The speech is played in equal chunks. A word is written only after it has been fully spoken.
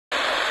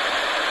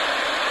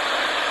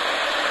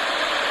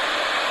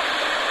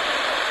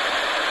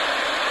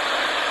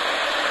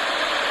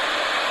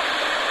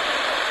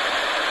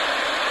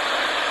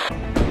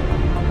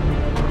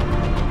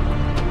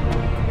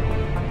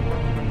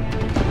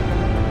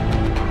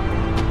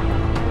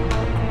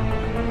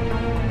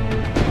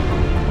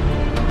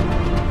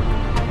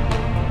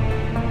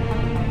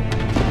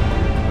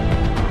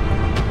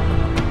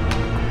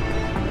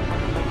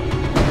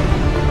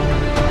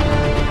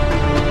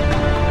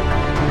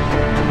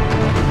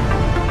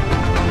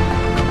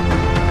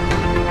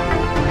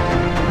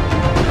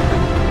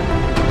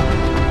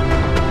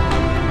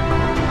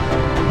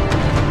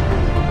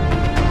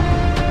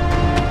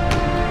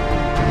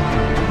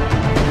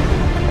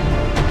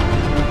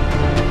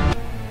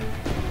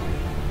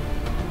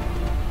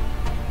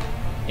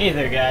Hey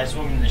there guys,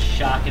 welcome to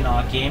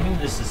Shock&Awe Gaming.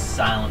 This is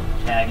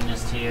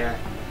SilentProtagonist here.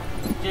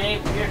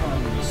 Today we are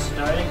going to be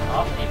starting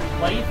up a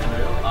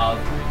playthrough of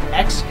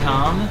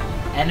Xcom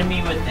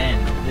Enemy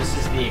Within. This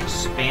is the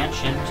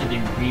expansion to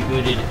the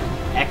rebooted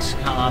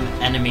Xcom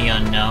Enemy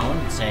Unknown.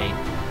 It's a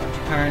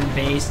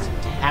turn-based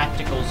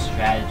tactical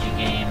strategy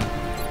game.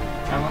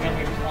 And we're going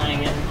to be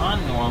playing it on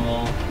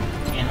normal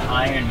in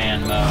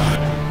Ironman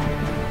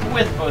mode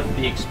with both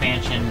the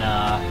expansion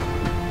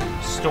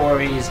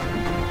stories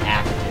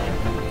active.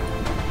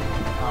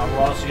 We're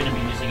also going to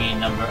be using a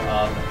number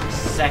of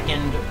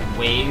second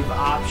wave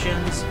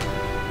options.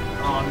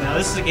 Now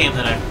this is a game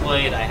that I've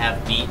played, I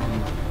have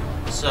beaten,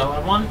 so I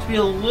want it to be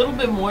a little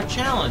bit more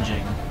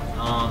challenging.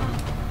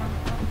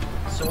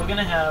 So we're going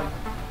to have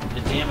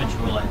the damage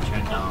roulette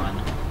turned on,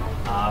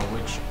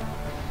 which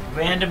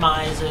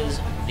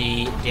randomizes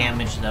the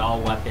damage that all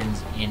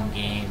weapons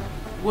in-game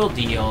will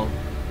deal.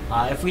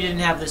 If we didn't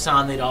have this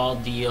on, they'd all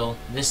deal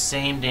the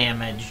same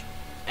damage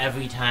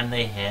every time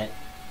they hit,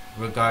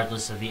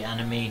 regardless of the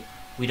enemy.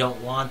 We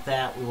don't want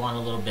that. We want a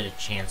little bit of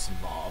chance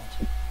involved.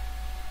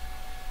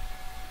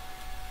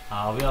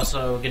 We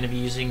also are going to be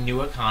using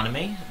New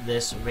Economy.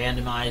 This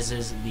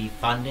randomizes the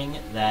funding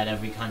that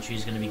every country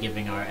is going to be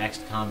giving our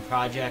Xcom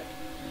project.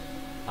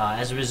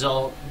 As a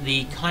result,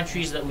 the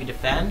countries that we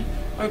defend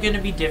are going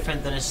to be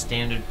different than a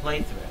standard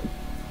playthrough.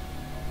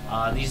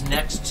 These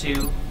next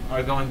two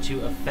are going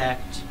to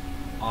affect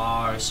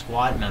our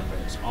squad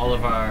members, all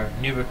of our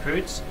new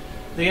recruits.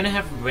 They're going to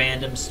have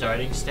random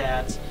starting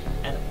stats,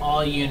 and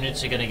all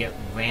units are going to get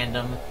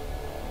random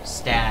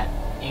stat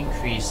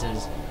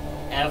increases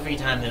every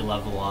time they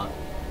level up.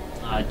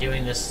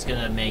 Doing this is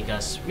going to make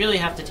us really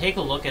have to take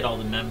a look at all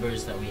the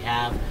members that we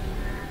have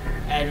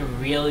and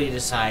really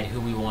decide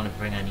who we want to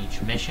bring on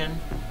each mission.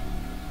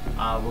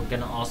 We're going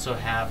to also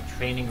have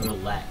training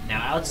roulette.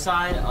 Now,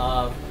 outside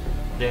of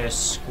their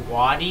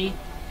squaddy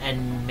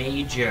and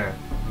major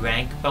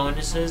rank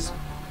bonuses,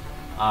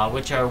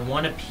 which are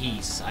one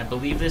apiece, I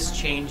believe this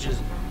changes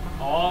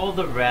all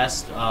the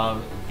rest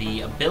of the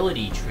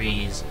ability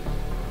trees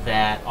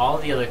that all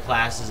the other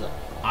classes,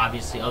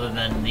 obviously other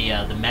than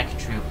the mech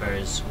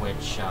troopers,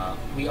 which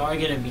we are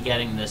going to be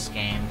getting this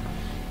game.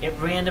 It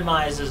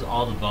randomizes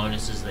all the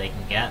bonuses they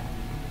can get.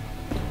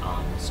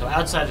 So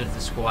outside of the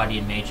squaddy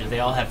and major,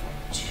 they all have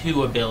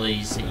two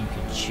abilities that you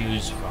can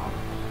choose from.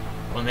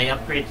 When they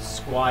upgrade to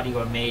squaddy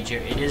or major,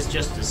 it is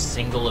just a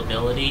single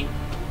ability,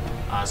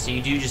 so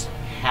you do just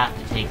have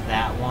to take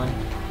that one.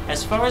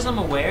 As far as I'm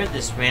aware,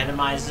 this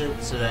randomizes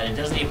it so that it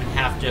doesn't even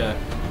have to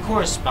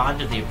correspond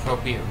to the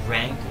appropriate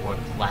rank or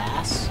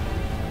class.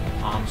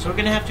 So we're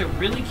going to have to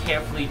really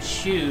carefully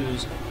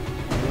choose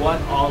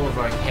what all of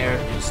our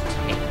characters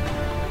take.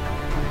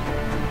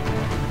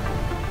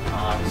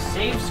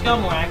 Save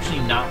Scum we're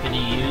actually not going to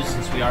use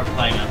since we are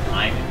playing on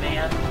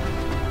Ironman.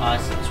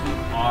 Since we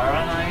are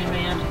on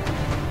Ironman,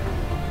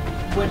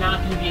 we're not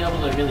going to be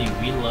able to really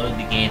reload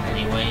the game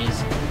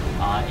anyways.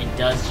 It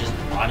does just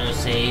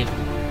autosave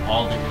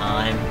all the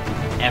time,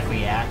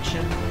 every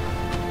action,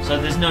 so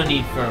there's no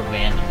need for a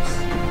randoms.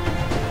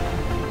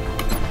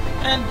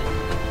 And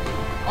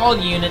all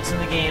units in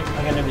the game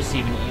are going to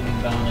receive an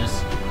aiming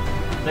bonus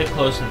the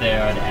closer they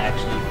are to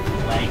actually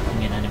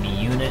flanking an enemy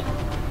unit.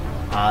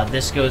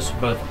 This goes for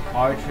both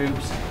our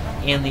troops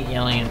and the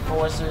alien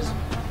forces,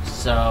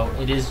 so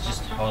it is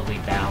just totally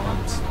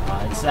balanced.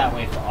 It's that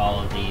way for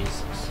all of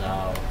these,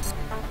 so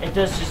it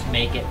does just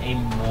make it a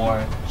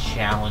more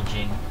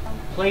challenging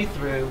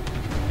playthrough.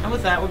 And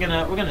with that, we're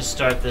gonna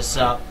start this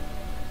up,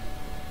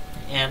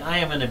 and I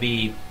am gonna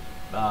be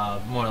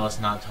more or less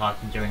not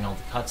talking during all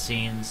the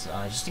cutscenes,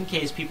 just in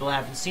case people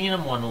haven't seen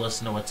them, want to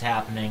listen to what's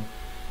happening.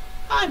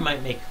 I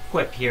might make a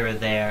quip here or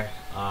there,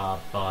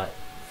 but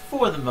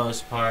for the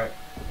most part,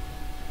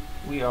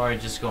 we are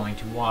just going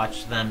to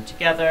watch them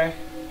together,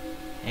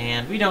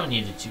 and we don't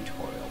need a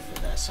tutorial for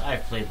this.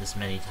 I've played this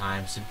many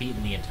times and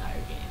beaten the entire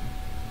game.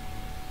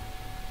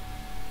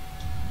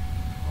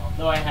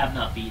 Though I have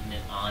not beaten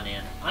it on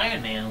an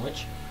Ironman,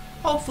 which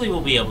hopefully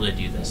we'll be able to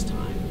do this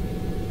time.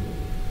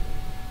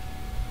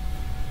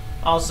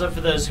 Also, for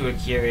those who are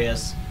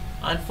curious,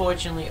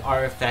 unfortunately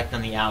our effect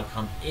on the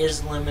outcome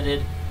is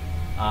limited.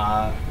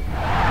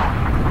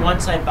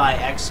 Once I buy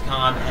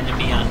Xcom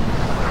Enemy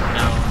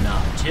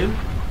Unknown 2,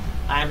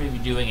 I'm going to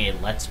be doing a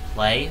Let's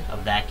Play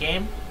of that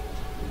game.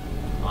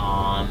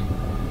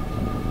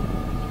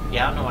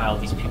 Yeah, I don't know why all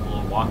these people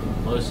are walking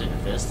closer to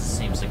this. This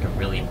seems like a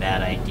really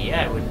bad idea.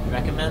 I wouldn't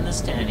recommend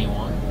this to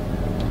anyone.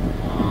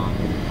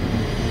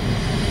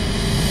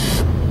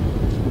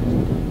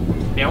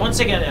 Yeah,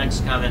 once I get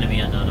Xcom Enemy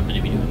Unknown, I'm going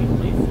to be doing a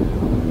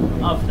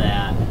playthrough of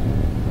that.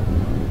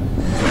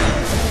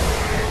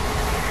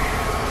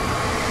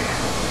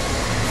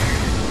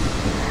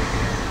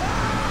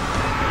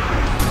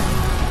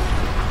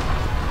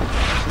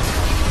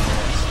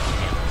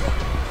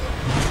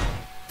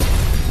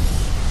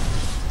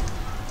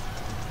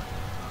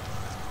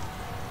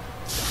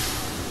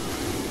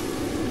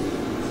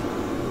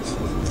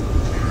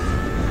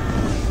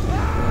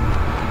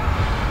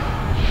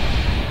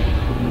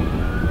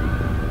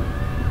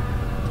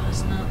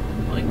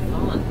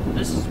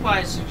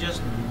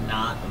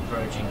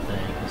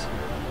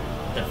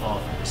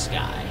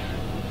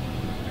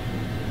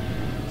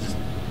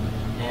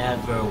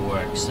 never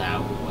works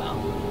out well.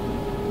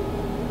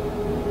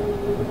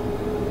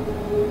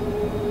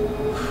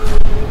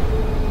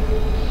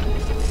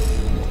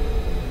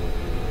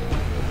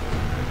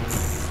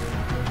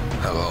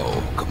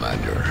 Hello,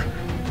 Commander.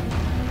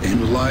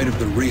 In light of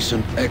the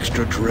recent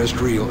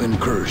extraterrestrial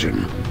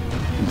incursion,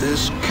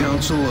 this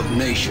Council of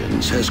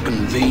Nations has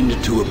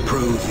convened to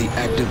approve the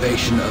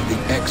activation of the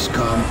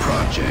Xcom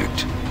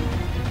project.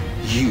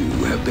 You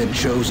have been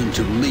chosen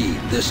to lead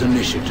this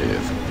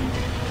initiative,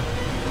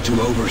 to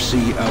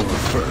oversee our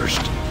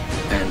first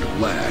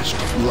and last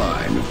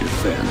line of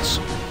defense.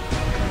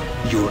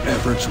 Your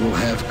efforts will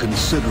have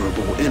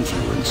considerable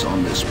influence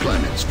on this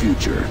planet's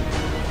future.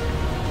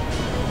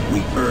 We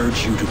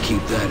urge you to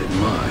keep that in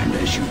mind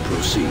as you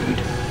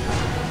proceed.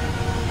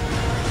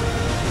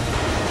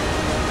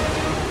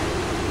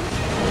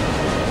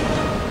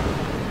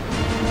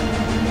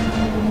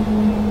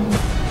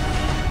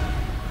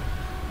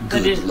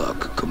 Good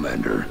luck,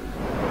 Commander.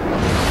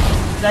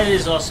 That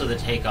is also the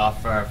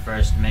takeoff for our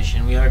first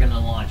mission. We are going to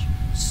launch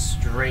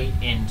straight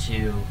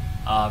into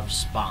a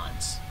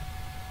response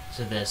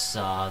to this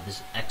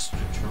this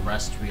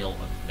extraterrestrial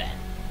event.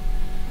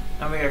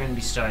 And we are going to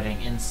be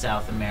starting in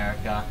South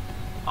America.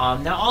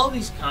 Now, all of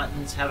these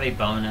continents have a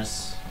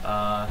bonus.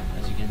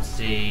 As you can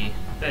see,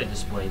 they're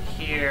displayed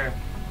here.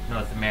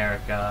 North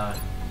America,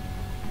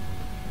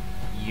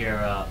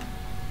 Europe,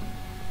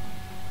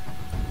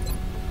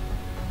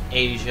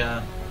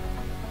 Asia,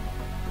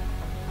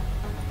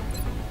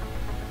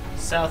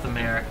 South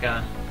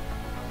America,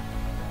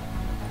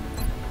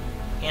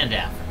 and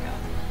Africa.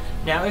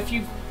 Now, if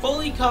you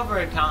fully cover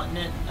a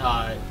continent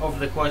over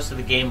the course of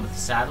the game with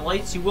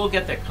satellites, you will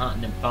get their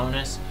continent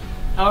bonus.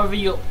 However,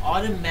 you'll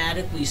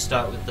automatically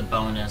start with the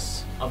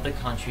bonus of the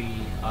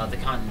continent,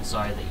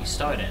 that you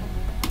start in.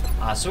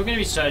 So we're going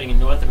to be starting in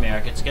North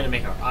America. It's going to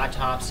make our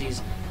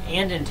autopsies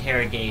and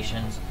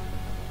interrogations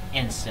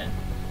instant.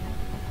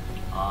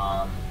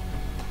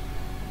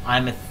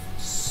 I'm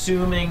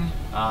assuming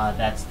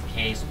that's the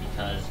case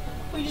because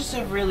we just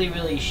have really,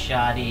 really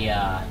shoddy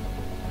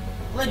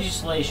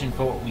legislation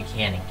for what we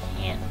can and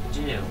can't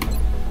do.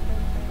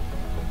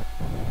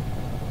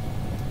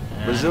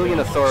 Brazilian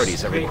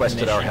authorities have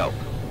requested our help.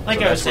 Like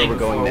so I was saying we're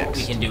before, going what next.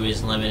 we can do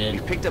is limited.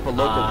 We've picked up a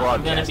local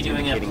I'm going to broadcast be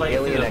doing a indicating playthrough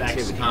alien of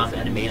activity Xcom within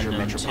a Enemy major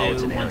Unknown 2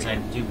 metropolitan once I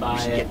area. do buy We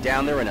should it. get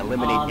down there and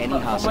eliminate any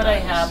But hostiles. from what I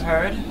have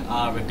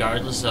heard,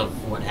 regardless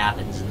of what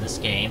happens in this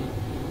game,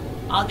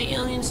 the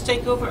aliens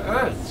take over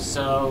Earth,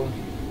 so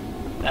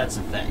that's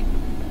the thing.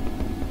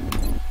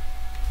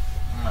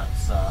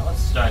 Let's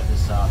start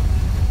this up.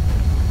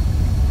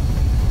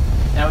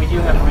 Now we do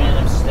have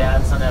random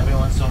stats on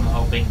everyone, so I'm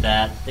hoping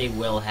that they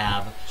will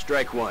have.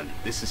 Strike one.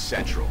 This is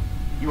Central.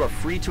 You are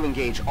free to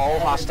engage all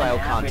hostile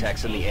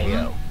contacts in the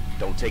AO.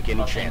 Don't take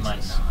any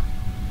chances.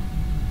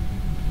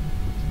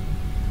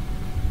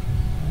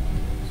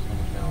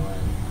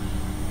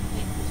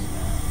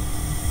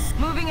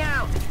 Moving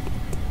out.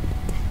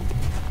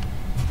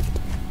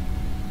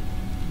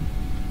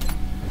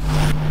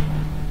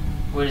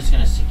 We're just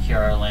gonna secure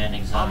our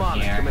landing zone I'm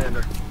on here. it,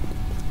 Commander.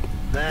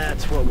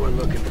 That's what we're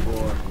looking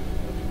for.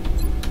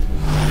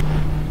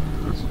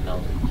 There's a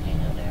melted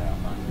container there.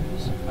 I'm not gonna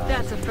be surprised.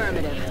 That's if there are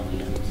affirmative.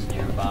 aliens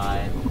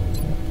nearby.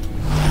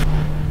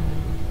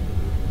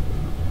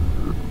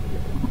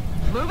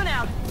 Moving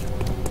out.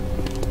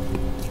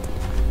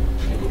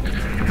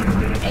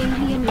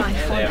 Alien life on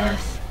There they are.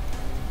 Earth.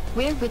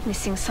 We're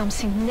witnessing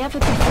something never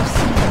before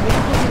seen in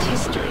recorded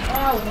history.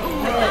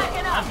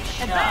 I'm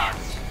shocked.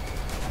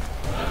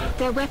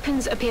 Their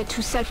weapons appear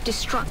to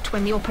self-destruct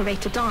when the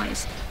operator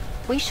dies.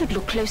 We should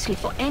look closely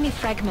for any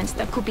fragments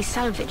that could be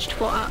salvaged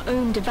for our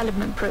own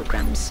development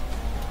programs.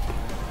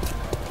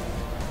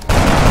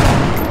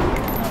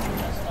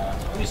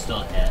 We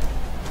still hit.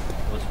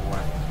 It was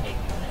worth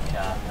taking the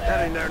shot there.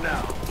 Heading there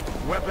now.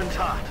 Weapons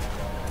hot.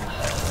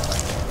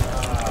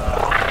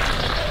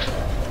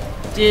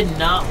 Did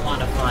not want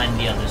to find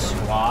the other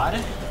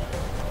squad.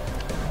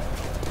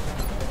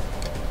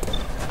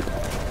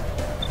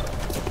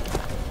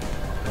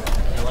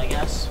 Kill, I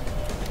guess.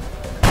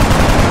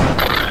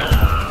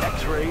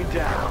 X-ray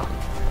down.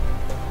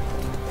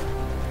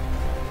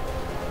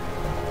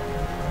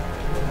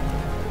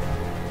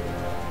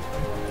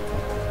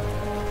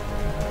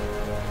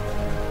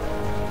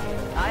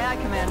 Aye, aye,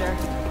 Commander.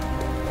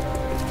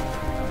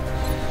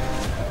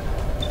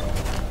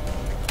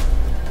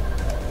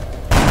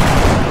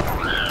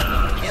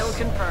 Kill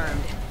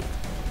confirmed.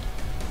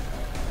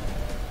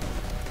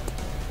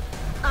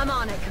 I'm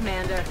on it,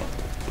 Commander.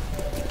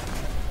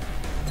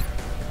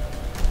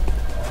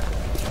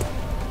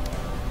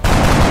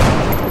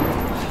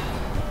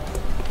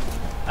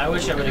 I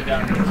wish I would have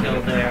gotten the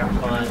kill there,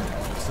 but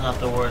it's not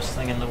the worst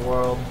thing in the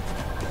world.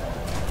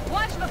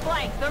 Watch the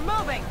flank. They're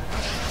moving.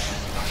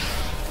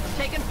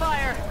 Taking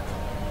fire.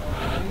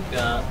 We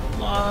got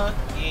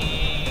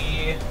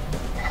lucky.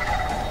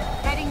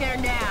 Heading there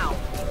now.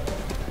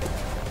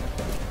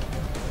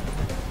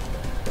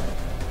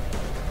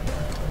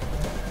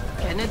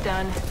 Getting it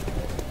done.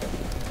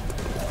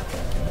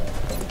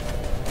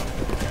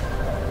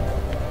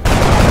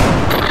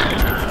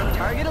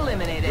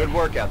 Good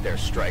work out there,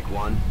 Strike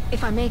One.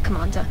 If I may,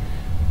 Commander,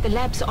 the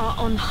labs are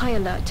on high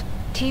alert.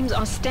 Teams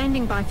are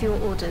standing by for your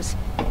orders.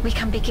 We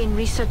can begin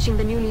researching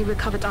the newly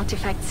recovered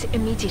artifacts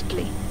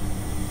immediately.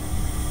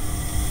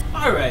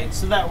 Alright,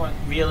 so that went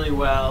really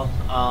well.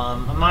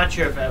 I'm not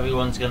sure if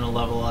everyone's gonna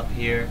level up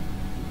here,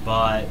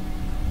 but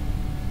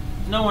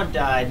no one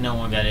died, no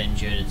one got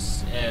injured.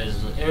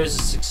 It was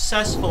a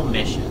successful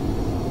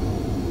mission.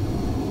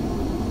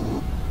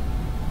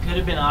 Could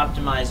have been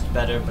optimized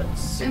better, but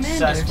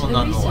successful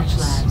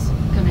nonetheless.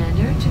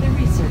 Commander to the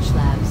research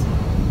labs.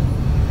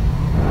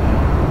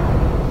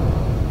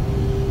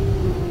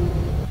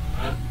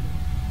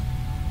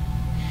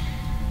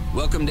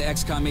 Welcome to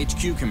Xcom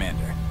HQ,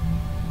 Commander.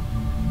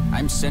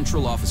 I'm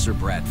Central Officer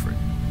Bradford.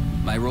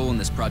 My role in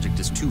this project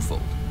is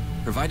twofold: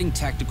 providing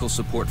tactical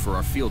support for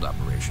our field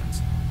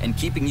operations, and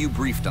keeping you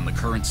briefed on the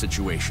current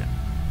situation.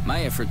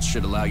 My efforts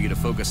should allow you to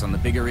focus on the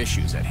bigger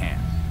issues at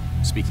hand.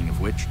 Speaking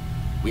of which,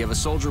 we have a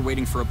soldier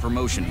waiting for a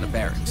promotion in the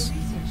barracks.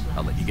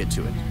 I'll let you get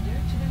to it.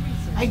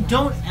 I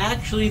don't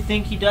actually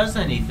think he does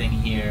anything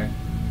here.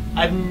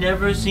 I've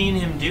never seen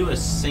him do a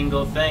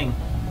single thing,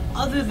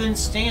 other than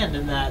stand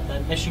in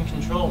that mission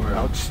control room.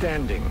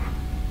 Outstanding.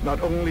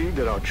 Not only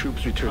did our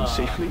troops return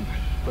safely,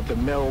 but the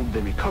meld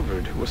they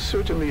recovered will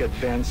certainly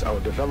advance our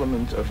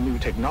development of new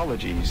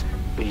technologies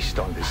based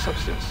on this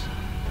substance.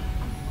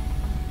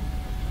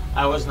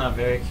 I was not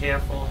very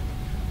careful.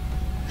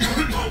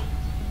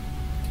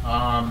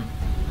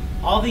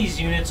 All these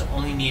units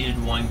only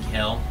needed 1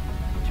 kill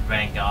to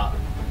rank up.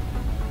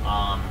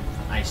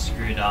 I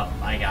screwed up.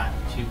 I got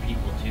 2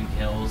 people 2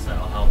 kills.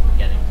 That'll help with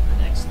getting to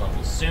the next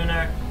level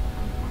sooner.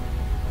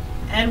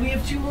 And we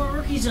have 2 more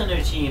rookies on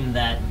our team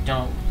that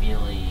don't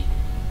really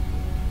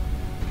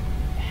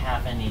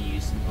have any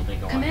use until they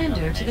go on another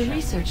Commander to the mission.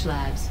 research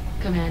labs.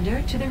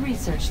 Commander to the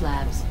research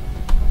labs.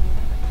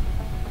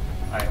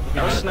 Alright,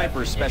 Our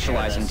snipers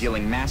specialize in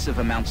dealing massive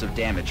amounts of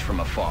damage from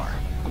afar,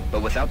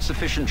 but without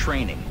sufficient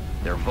training,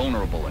 they're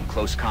vulnerable in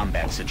close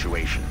combat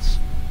situations.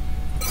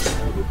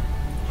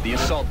 The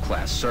assault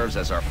class serves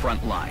as our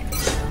front line.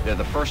 They're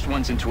the first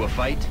ones into a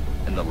fight,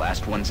 and the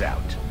last ones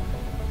out.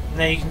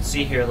 Now you can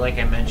see here, like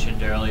I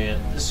mentioned earlier,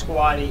 the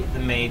squatty, the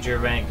major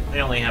rank, they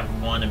only have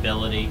 1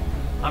 ability.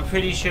 I'm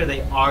pretty sure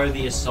they are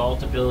the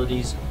assault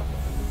abilities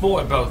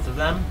for both of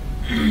them.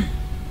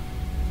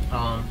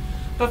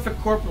 But for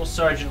corporal,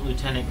 sergeant,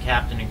 lieutenant,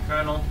 captain, and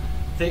colonel,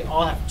 they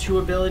all have 2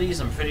 abilities.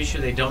 I'm pretty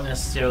sure they don't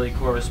necessarily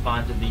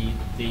correspond to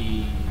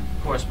the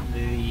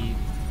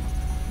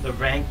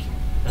rank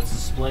that's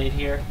displayed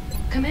here.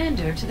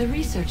 Commander to the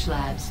research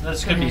labs.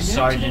 This could be Commander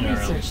sergeant to or the a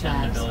research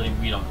lieutenant labs. ability.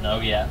 We don't know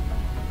yet.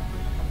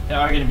 There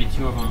are going to be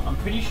 2 of them. I'm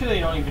pretty sure they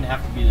don't even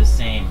have to be the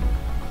same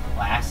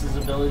classes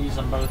abilities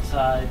on both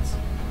sides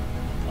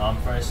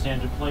for a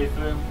standard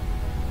playthrough.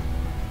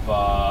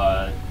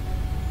 But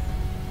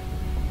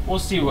we'll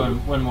see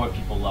when more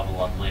people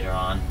level up later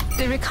on.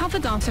 The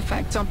recovered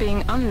artifacts are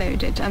being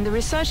unloaded, and the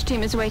research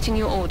team is awaiting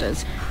your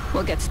orders.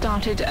 We'll get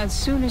started as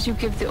soon as you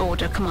give the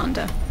order,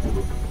 Commander.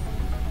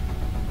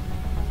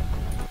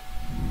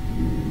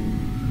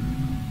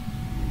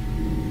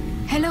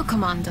 Hello,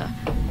 Commander.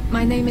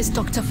 My name is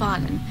Dr.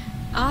 Valen.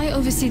 I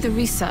oversee the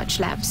research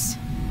labs.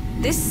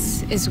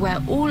 This is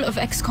where all of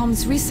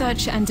Xcom's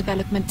research and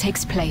development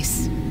takes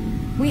place.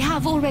 We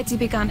have already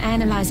begun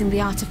analyzing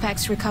the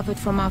artifacts recovered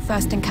from our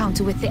first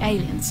encounter with the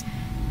aliens.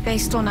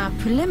 Based on our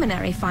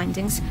preliminary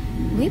findings,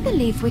 we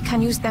believe we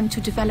can use them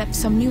to develop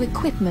some new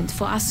equipment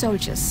for our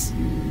soldiers.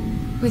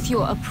 With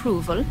your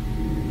approval,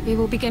 we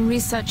will begin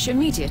research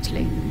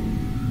immediately.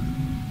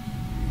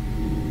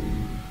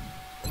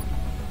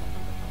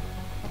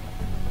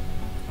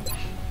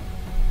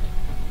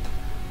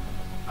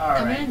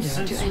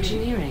 Commander to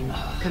engineering.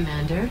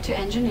 Commander to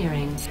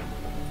engineering.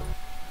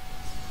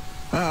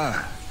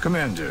 Ah,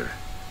 Commander.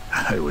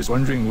 I was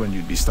wondering when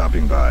you'd be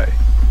stopping by.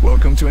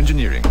 Welcome to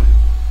engineering.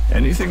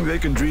 Anything they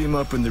can dream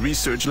up in the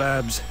research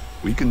labs,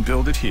 we can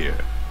build it here.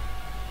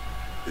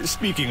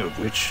 Speaking of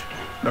which,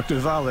 Dr.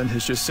 Valen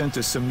has just sent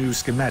us some new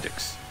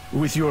schematics.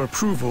 With your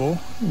approval,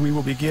 we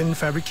will begin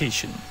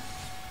fabrication.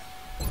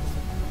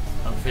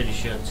 I'm pretty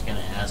sure it's going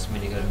to ask me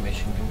to go to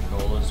mission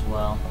control as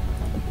well.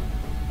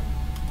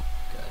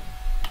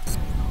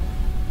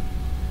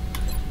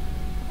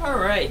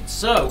 Alright,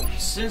 so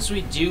since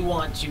we do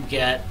want to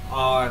get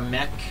our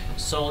mech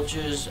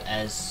soldiers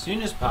as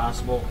soon as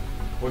possible,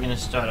 we're going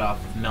to start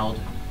off with meld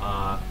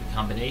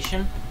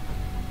combination.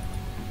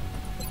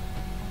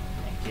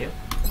 Thank you.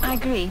 I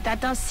agree. That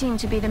does seem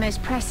to be the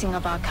most pressing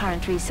of our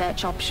current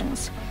research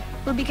options.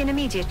 We'll begin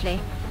immediately.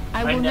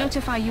 I will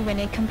notify you when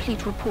a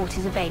complete report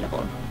is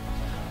available.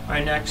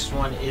 Our next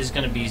one is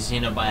going to be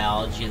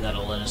xenobiology.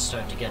 That'll let us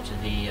start to get to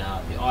the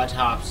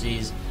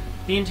autopsies,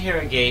 the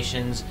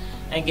interrogations,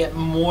 and get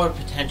more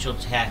potential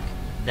tech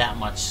that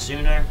much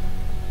sooner.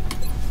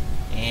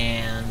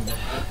 And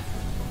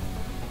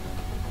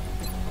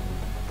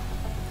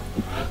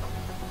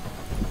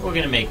we're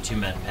going to make 2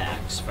 med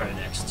packs for our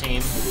next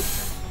team.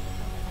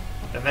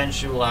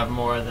 Eventually we'll have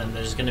more, then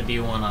there's going to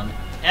be one on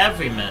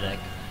every medic,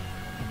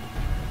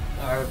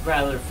 or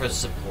rather for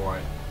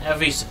support.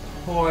 Every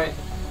support,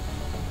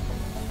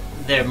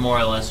 they're more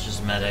or less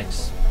just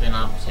medics. They're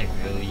not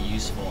particularly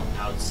useful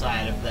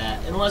outside of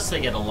that, unless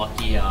they get a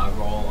lucky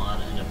roll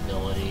on an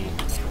ability.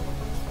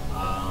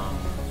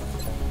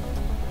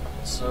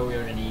 So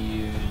we're going to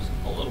use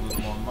a little bit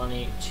more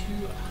money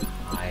to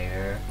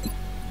hire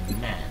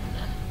men.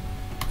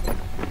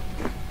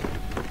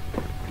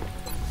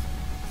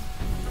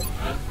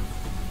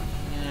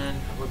 And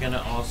we're going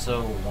to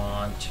also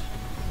want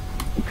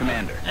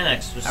Commander, an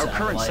extra satellite. Our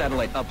current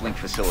satellite uplink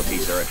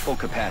facilities are at full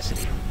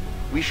capacity.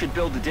 We should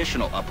build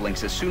additional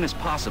uplinks as soon as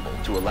possible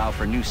to allow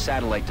for new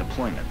satellite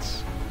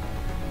deployments.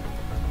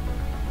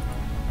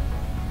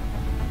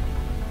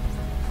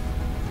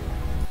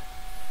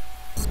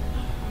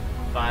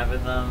 Five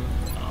of them.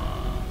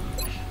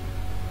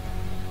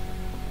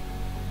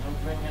 That'll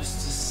bring us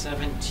to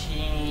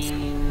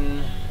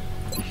 17.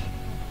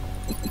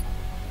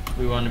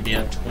 We want to be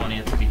at 20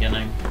 at the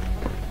beginning.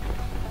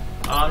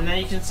 Now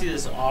you can see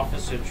this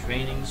officer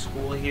training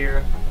school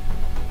here.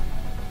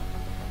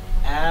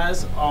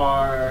 As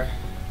our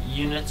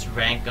units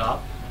rank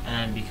up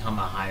and become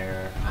a high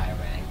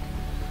rank,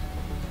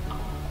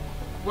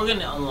 we're going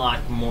to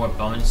unlock more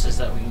bonuses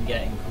that we can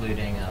get,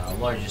 including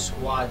larger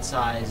squad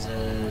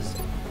sizes.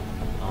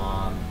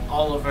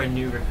 All of our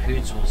new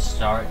recruits will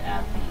start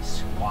at the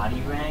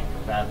squatty rank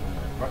rather than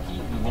the rookie.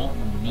 We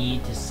won't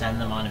need to send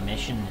them on a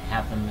mission and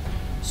have them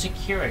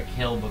secure a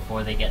kill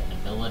before they get an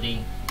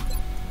ability.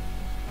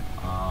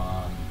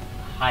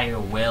 Higher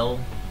will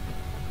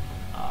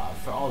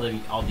for all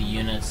the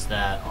units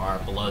that are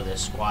below the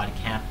squad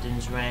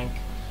captain's rank.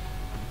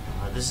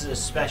 This is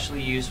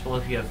especially useful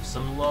if you have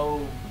some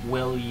low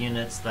will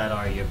units that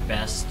are your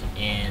best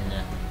in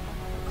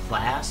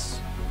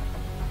class.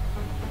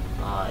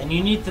 And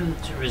you need them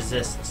to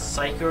resist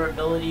psyker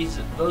abilities.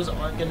 Those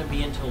aren't going to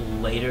be until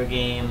later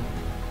game,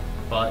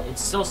 but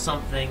it's still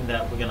something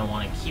that we're going to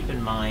want to keep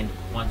in mind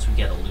once we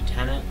get a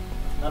lieutenant.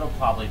 That'll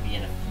probably be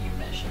in a few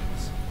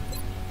missions.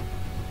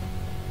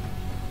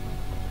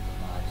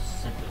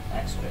 Simply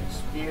extra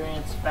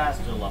experience,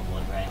 faster level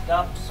and rank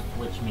ups,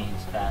 which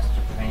means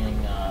faster training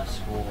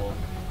school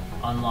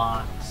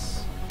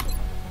unlocks,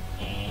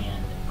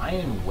 and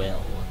iron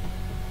will,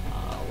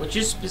 which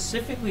is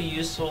specifically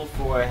useful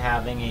for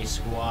having a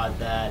squad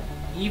that,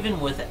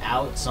 even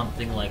without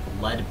something like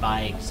led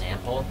by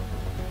example,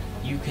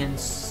 you can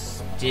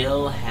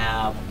still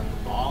have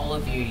all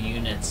of your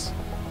units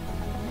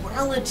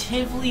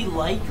relatively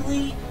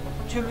likely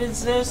to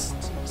resist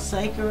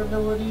psyker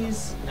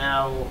abilities.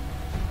 Now,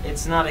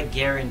 it's not a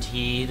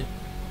guaranteed,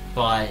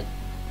 but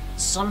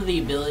some of the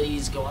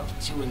abilities go up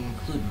to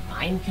include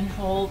mind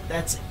control.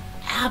 That's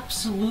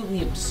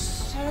absolutely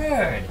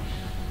absurd.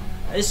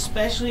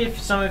 Especially if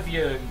some of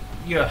your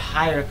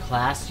higher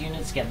class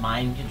units get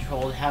mind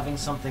controlled. Having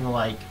something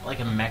like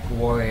a mech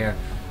warrior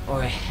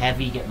or a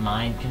heavy get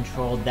mind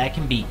controlled, that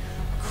can be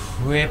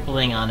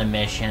crippling on a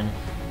mission.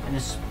 And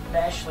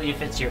especially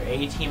if it's your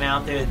A team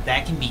out there,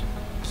 that can be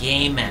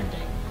game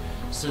ending.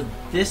 So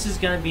this is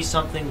going to be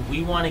something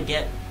we want to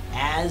get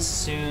as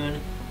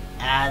soon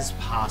as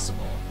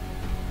possible.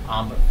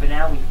 But for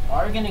now, we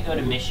are going to go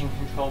to mission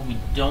control. We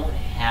don't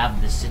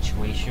have the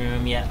situation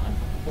room yet,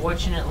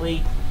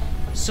 unfortunately.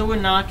 So we're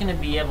not going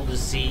to be able to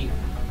see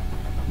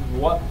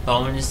what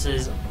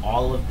bonuses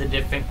all of the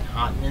different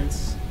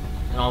continents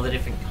and all the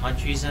different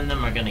countries in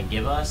them are going to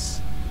give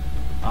us.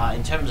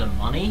 In terms of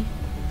money,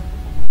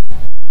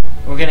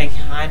 we're going to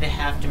kind of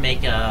have to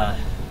make a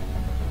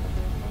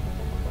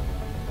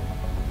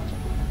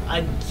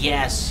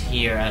guess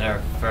here at our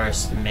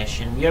first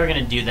mission. We are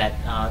going to do that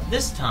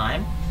this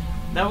time.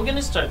 Now we're going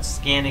to start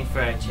scanning for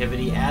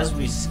activity. As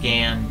we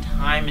scan,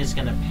 time is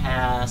going to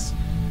pass.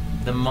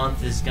 The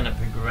month is going to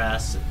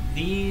progress.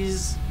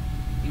 These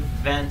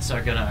events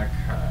are going to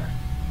occur.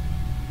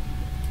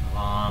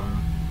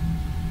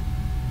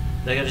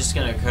 They're just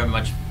going to occur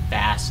much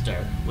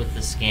faster with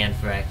the scan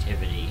for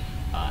activity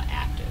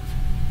active.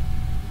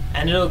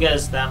 And it'll get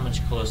us that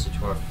much closer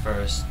to our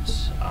first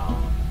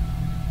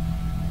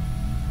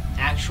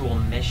actual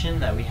mission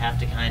that we have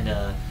to kind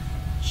of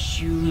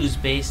choose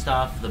based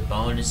off the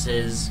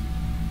bonuses,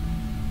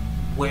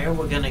 where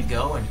we're going to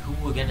go and who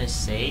we're going to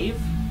save.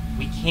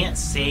 We can't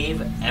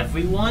save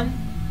everyone,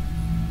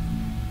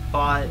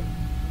 but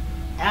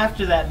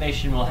after that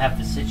mission we'll have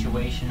the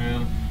situation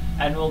room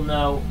and we'll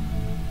know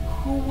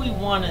who we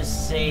want to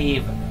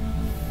save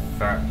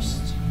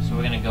first. So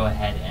we're going to go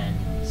ahead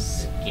and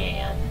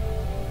scan.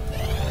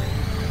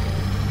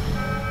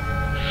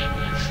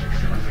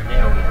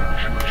 There we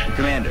go.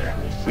 Commander,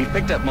 we've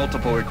picked up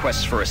multiple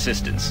requests for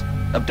assistance.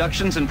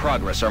 Abductions in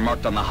progress are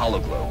marked on the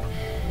hologlobe.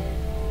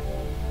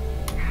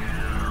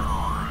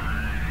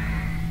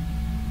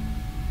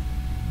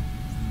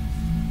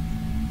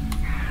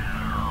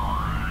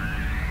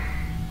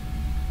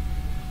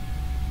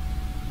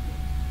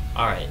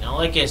 Alright, now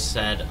like I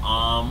said,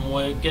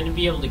 we're going to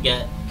be able to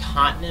get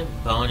continent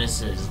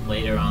bonuses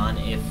later on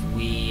if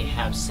we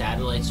have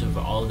satellites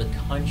over all the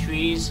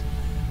countries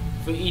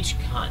for each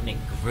continent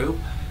group.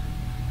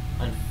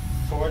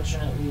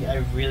 Unfortunately,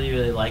 I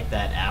really like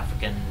that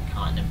African continent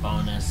continent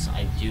bonus.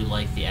 I do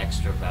like the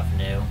extra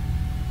revenue.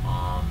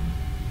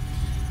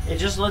 It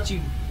just lets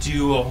you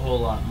do a whole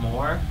lot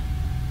more.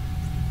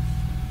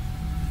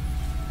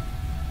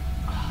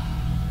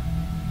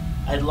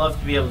 I'd love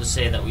to be able to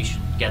say that we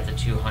should get the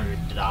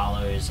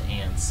 $200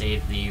 and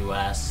save the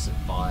US,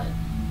 but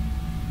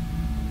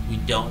we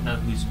don't know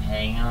who's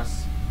paying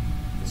us.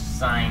 The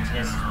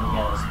scientists will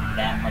get us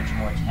that much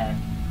more tech,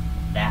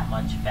 that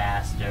much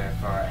faster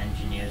for our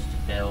engineers to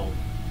build.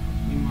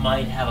 We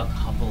might have a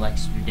couple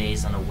extra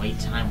days on a wait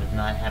time with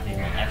not having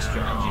the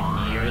extra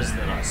engineers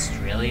that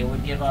Australia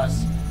would give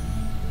us.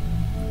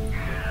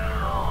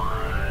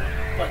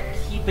 But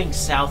keeping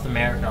South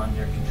America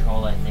under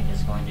control, I think,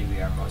 is going to be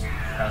our most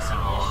pressing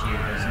issue.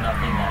 There's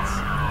nothing that's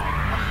a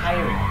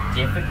higher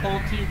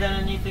difficulty than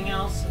anything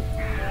else.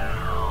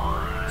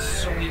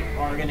 So we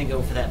are going to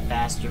go for that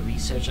faster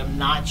research. I'm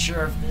not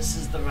sure if this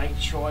is the right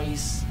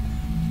choice.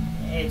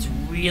 It's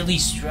really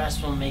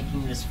stressful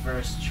making this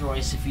first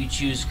choice if you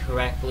choose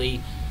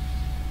correctly.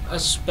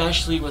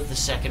 Especially with the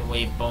second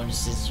wave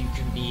bonuses, you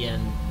can be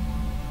in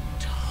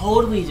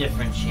totally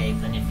different shape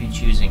than if you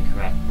choose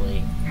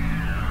incorrectly.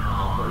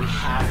 But we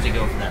have to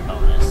go for that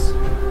bonus.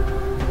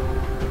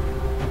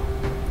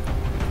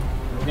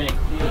 We're going to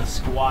clear the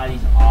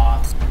squaddies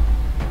off.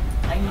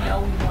 I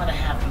know we want to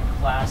have them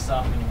class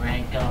up and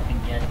rank up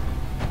and get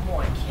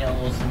more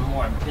kills and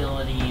more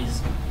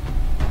abilities.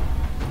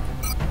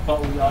 But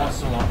we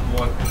also want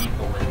more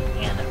people with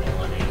an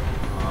ability.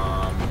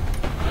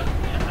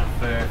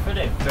 For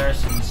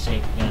diversity's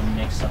sake, we're going to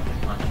mix up the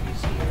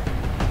countries here.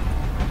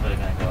 We're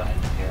going to go ahead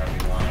and clear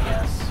everyone, I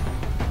guess.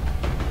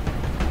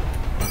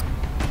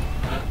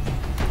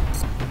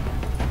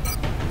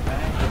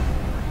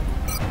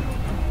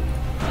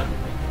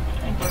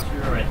 I guess we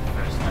were right the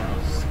first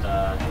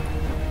time.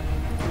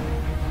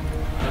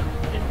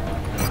 Didn't want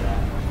to do that.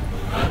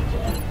 I need to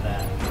edit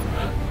that.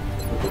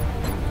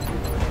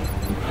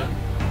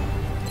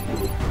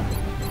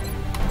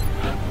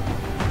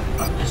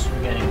 I'm just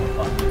forgetting the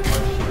button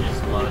before she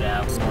just load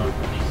out. We want to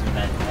put these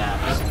med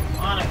caps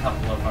on a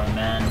couple of our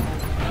men.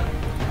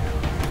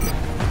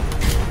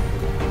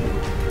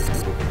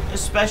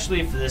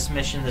 Especially for this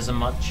mission, there's a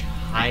much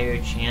higher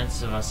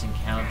chance of us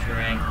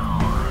encountering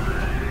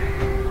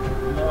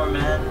more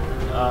men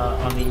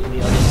on the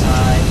other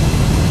side.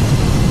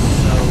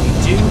 So we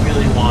do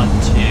really want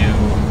to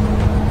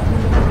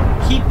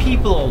keep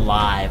people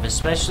alive,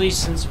 especially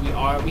since we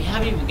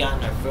haven't even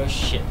gotten our first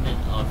shipment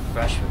of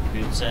fresh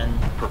recruits in.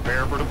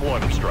 Prepare for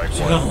deployment, Strike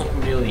One. We don't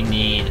really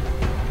need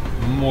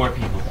more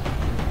people dying.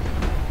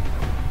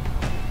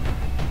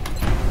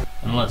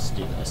 And let's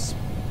do this.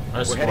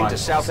 We're heading to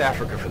South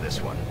Africa for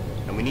this one,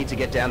 and we need to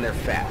get down there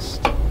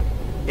fast.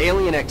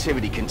 Alien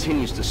activity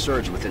continues to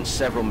surge within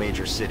several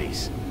major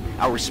cities.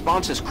 Our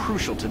response is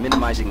crucial to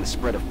minimizing the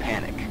spread of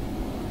panic.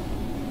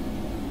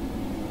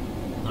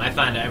 I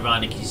find it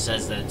ironic he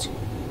says that it's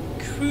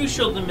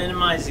crucial to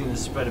minimizing the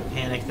spread of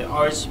panic. There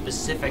are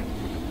specific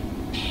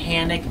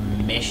panic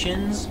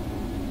missions.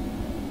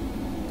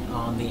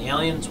 The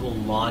aliens will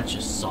launch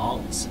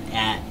assaults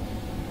at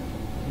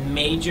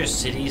major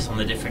cities on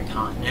the different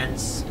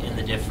continents in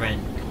the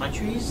different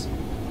countries,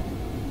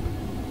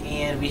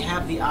 and we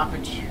have the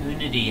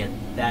opportunity at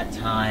that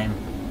time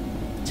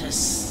to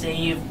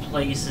save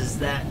places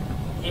that,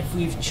 if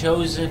we've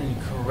chosen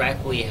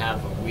correctly,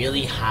 have a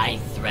really high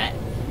threat,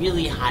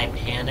 really high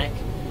panic.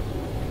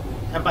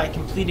 And by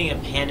completing a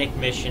panic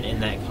mission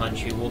in that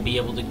country, we'll be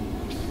able to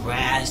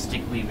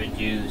drastically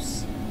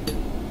reduce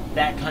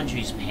that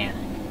country's panic.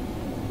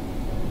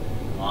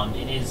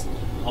 It is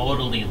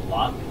totally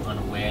luck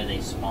on where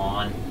they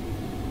spawn.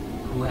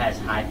 Who has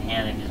high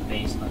panic is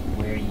based on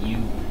where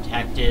you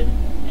protected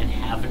and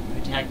haven't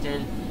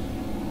protected.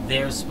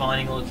 Their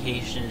spawning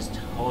location is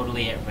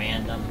totally at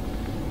random.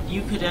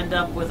 You could end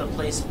up with a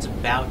place that's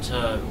about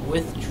to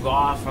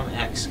withdraw from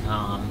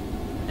Xcom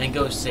and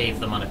go save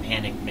them on a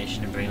panic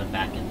mission and bring them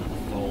back into the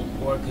fold.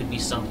 Or it could be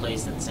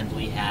someplace that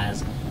simply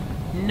has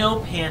no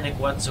panic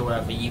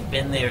whatsoever. You've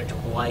been there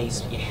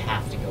twice, you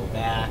have to go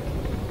back.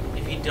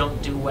 If you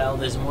don't do well,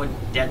 there's more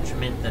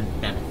detriment than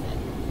benefit.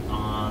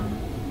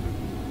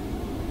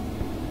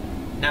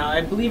 Now,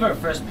 I believe our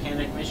first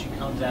panic mission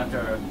comes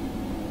after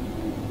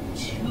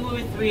 2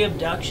 or 3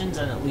 abductions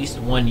and at least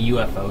 1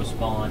 UFO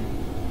spawn.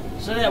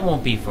 So that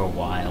won't be for a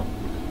while.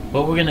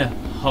 But we're gonna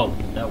hope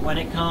that when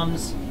it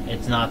comes,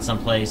 it's not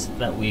someplace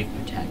that we've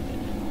protected.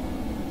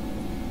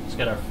 Let's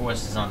get our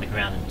forces on the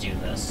ground and do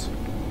this.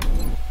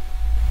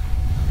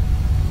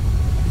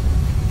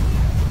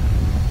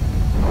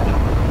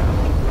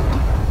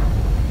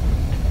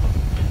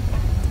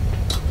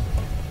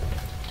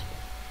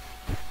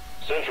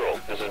 Central,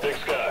 this is Big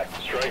Sky.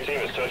 Strike team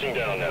is touching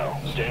down now.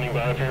 Standing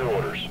by for your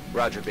orders.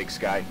 Roger, Big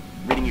Sky.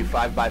 Reading you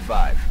 5 by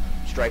 5.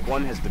 Strike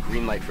One has the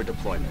green light for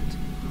deployment.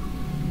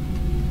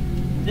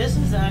 This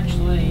is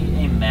actually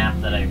a map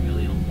that I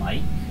really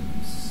like,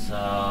 so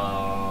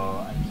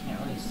I can't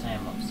really say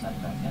I'm upset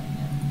about getting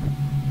it.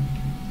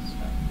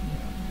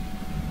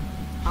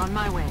 On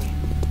my way.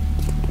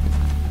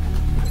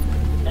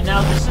 And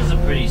now this is a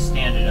pretty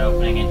standard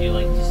opening. I do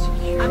like to see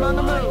I'm on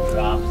the my move.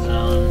 drop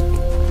zone.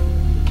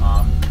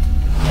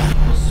 Get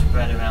people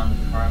spread around the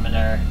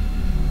perimeter.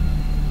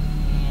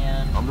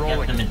 And I'm get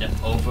rolling. them into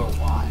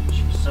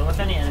Overwatch. So if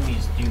any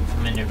enemies do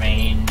come into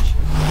range,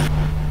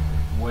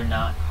 we're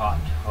not caught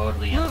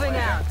totally Moving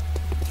unaware. out.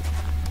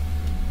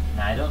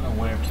 Now I don't know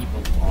where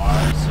people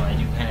are, so I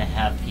do kind of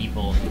have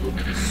people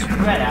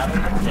spread out a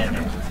bit.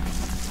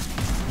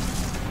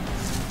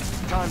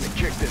 Time to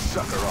kick this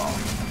sucker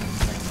off.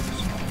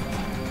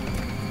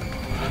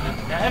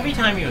 Now every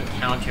time you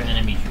encounter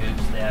enemy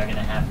troops, they are going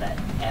to have that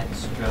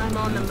extra I'm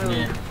on the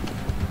movement.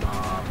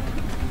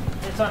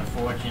 It's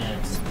unfortunate.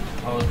 It's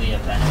totally a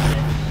benefit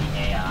to the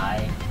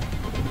AI.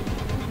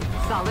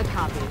 Solid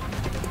copy.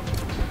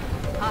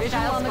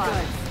 Hostile on the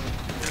goods.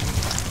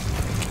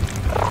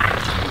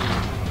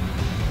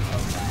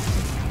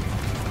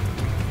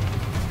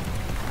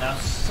 Now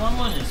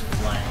someone is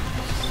flanked,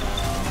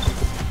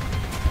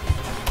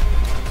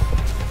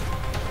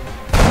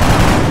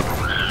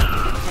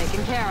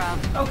 Taken care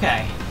of.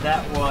 okay,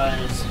 that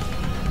was...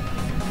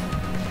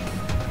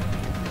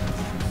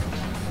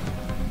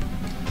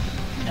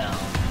 No.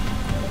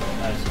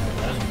 That was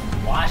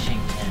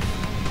Washington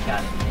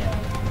got it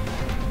killed.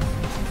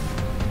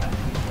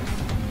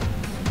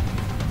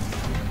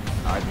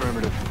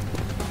 Affirmative.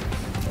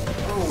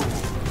 Oh,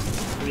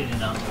 we did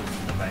not move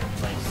to the right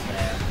place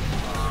there.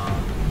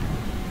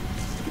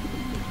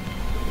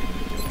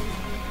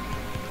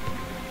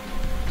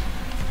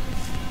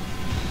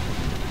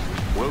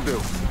 Will do.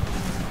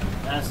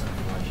 That's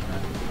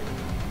unfortunate.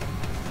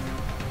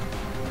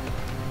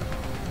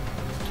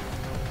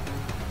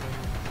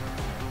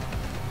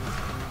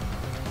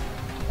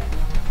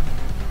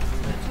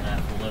 We're just gonna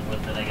have to live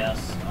with it, I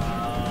guess.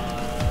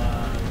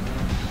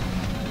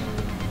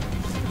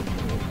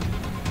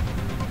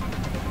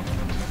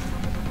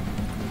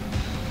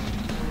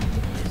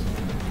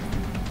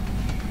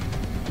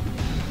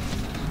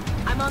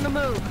 I'm on the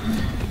move.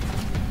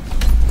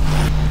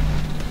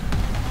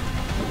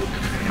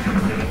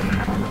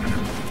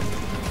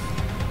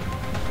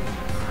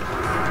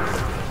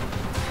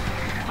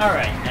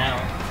 Alright, now,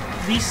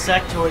 these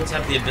sectoids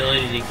have the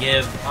ability to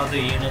give other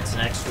units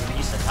an extra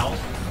piece of health.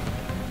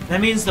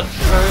 That means the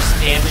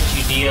first damage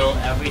you deal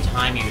every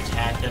time you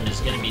attack them is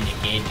going to be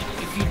negated.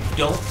 If you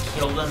don't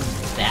kill them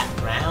that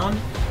round,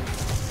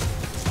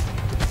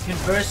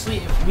 conversely,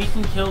 if we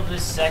can kill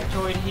this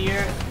sectoid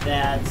here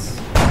that's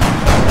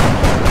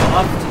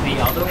off to the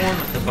other one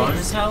with the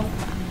bonus health,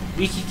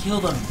 we can kill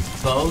them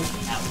both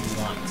at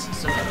once.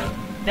 So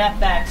that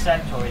back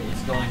sectoid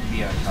is going to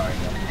be our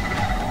target.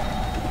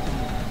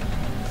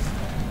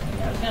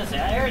 I was gonna say,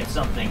 I heard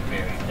something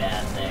very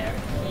bad there.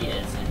 He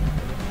is in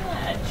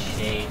bad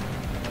shape.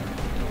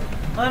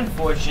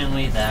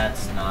 Unfortunately,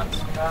 that's not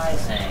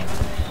surprising.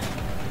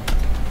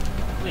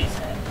 Please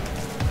hit.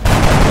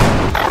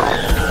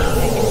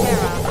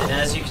 And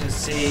as you can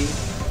see,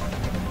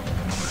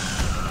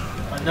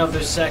 another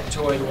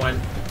sectoid went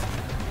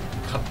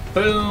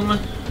kaboom,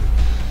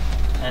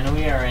 and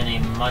we are in a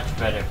much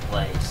better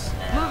place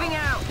now. Moving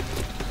out.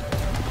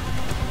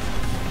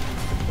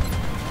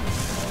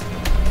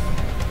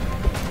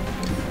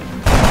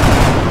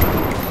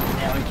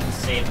 Now we can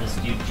save this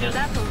dude just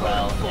That's as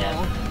well cool.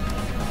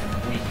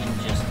 if we can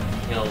just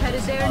kill Headed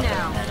this there other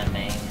now.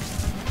 enemy.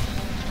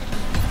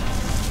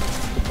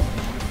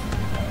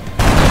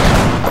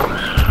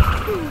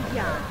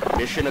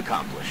 Mission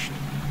accomplished.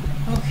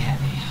 Okay.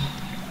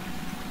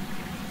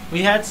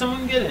 We had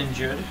someone get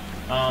injured.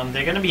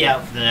 They're gonna be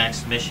out for the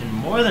next mission,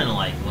 more than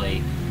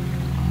likely.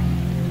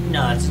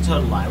 No, it's a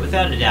total lie.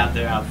 Without a doubt,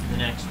 they're out for the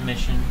next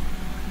mission.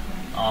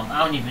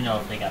 I don't even know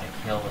if they got a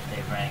kill, if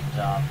they ranked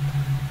up.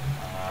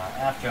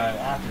 After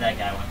that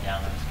guy went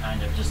down, it was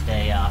kind of just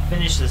a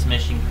finish this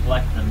mission,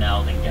 collect the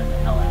meld, and get the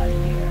hell out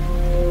of here.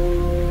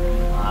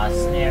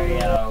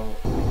 Scenario.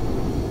 I'm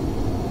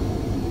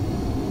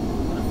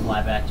gonna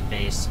fly back to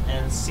base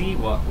and see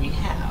what we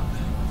have.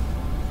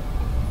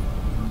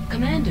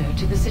 Commander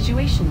to the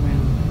Situation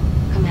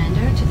Room.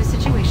 Commander to the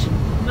Situation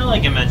Room. Now,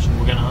 like I mentioned,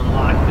 we're going to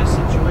unlock the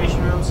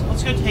Situation Room, so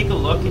let's go take a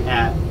look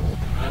at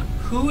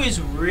who is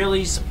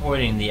really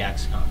supporting the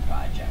Xcom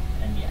project.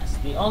 And yes,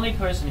 the only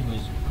person who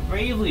is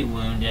gravely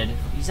wounded,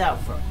 he's out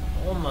for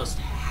almost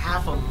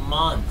half a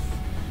month,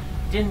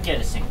 didn't get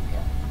a single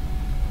kill.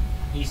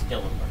 He's still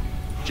a worker.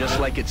 Just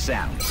like it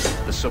sounds,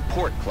 the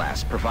support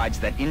class provides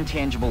that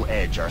intangible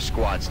edge our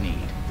squads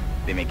need.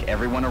 They make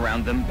everyone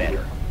around them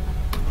better.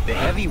 The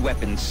heavy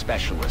weapons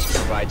specialist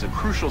provides a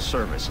crucial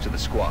service to the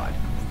squad.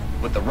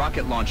 With the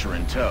rocket launcher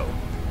in tow,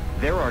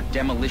 there are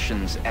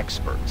demolitions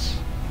experts.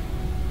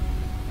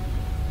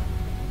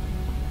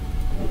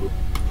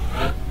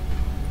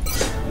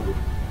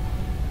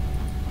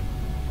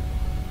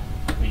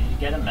 We did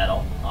get a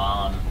medal.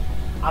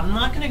 I'm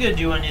not going to go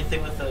do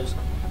anything with those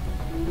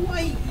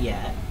quite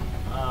yet.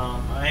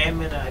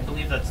 I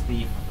believe that's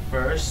the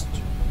first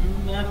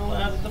medal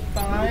out of the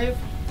 5.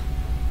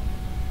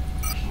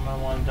 I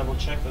want to double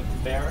check with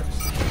the barracks.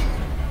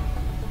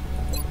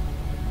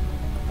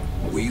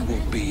 We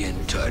will be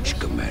in touch,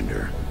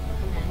 Commander.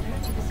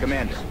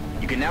 Commander,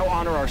 You can now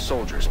honor our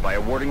soldiers by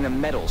awarding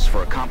them medals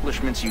for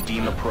accomplishments you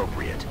deem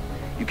appropriate.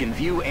 You can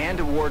view and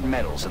award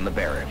medals in the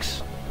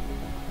barracks.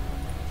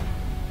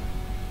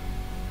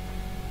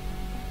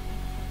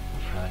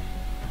 Okay.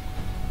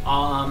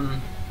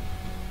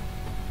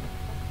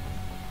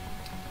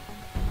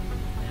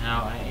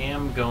 Now I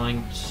am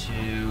going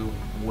to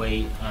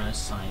wait on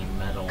assigning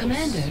medals.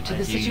 Commander, to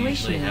the situation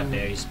usually have room.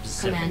 very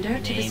specific Commander,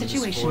 to the names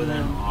situation for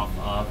them room. off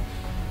of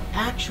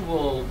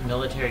actual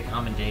military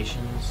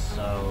commendations,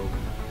 so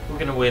we're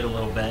gonna wait a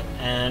little bit,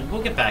 and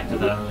we'll get back to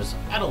those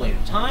at a later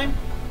time.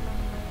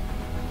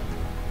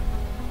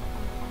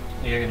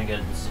 We are gonna go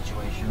to the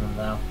situation room,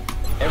 though.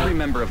 Every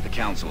member of the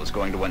council is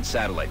going to want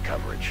satellite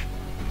coverage,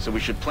 so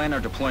we should plan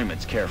our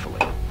deployments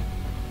carefully.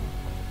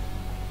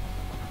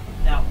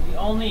 Now, we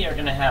only are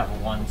gonna have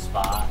one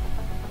spot.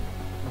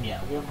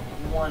 Yeah, we have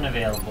one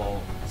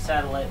available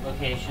satellite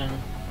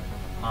location.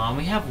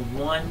 We have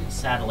one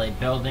satellite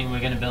building.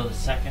 We're going to build a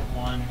second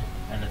one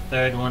and a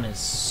third one as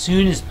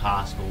soon as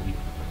possible. We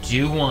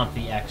do want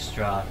the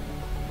extra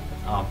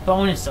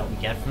bonus that we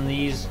get from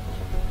these.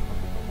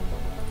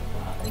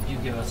 They do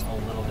give us a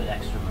little bit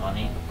extra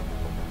money.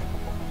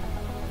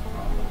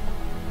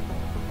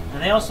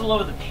 And they also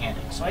lower the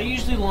panic. So I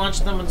usually launch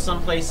them in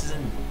some places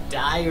in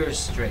dire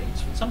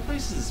straits. In some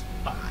places,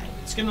 fine.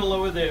 It's going to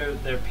lower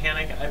their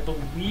panic, I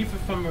believe,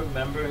 if I'm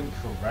remembering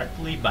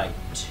correctly, by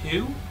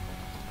 2.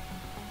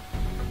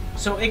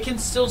 So it can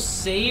still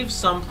save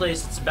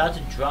someplace that's about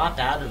to drop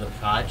out of the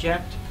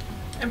project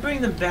and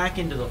bring them back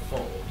into the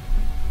fold.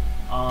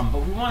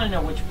 But we want to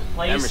know which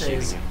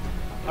places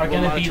are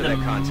going to be the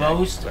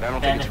most but I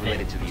don't think it's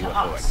related to the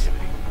UFO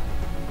activity.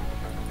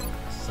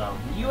 So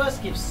the US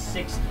gives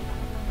 60.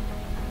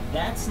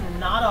 That's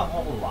not a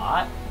whole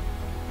lot.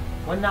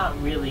 We're not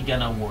really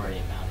going to worry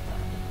about that.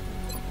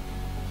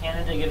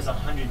 Canada gives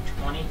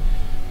 120.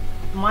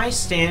 My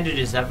standard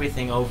is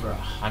everything over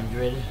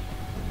 100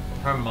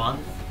 per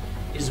month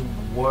is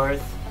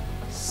worth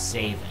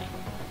saving.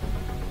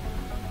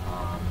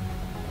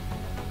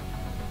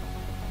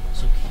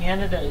 So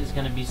Canada is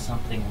going to be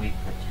something we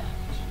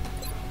protect.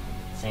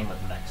 Same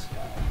with Mexico.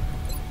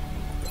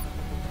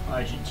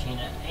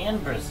 Argentina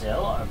and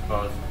Brazil are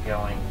both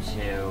going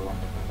to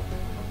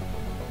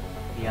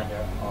be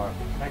under our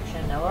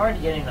protection. Now we're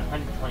already getting the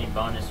 120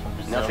 bonus from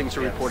Brazil. Nothing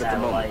to report at the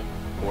moment.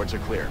 Boards are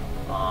clear.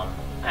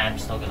 I'm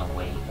still gonna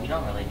wait. We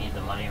don't really need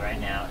the money right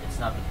now. It's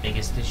not the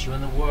biggest issue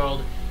in the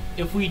world.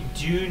 If we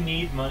do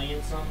need money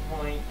at some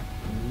point,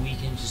 we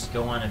can just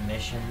go on a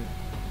mission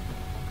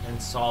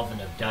and solve an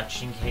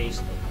abduction case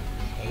that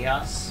would pay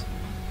us.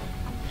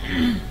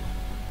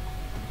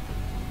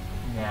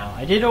 Now,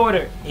 I did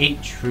order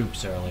 8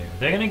 troops earlier.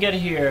 They're gonna get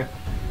here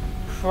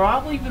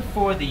probably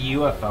before the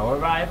UFO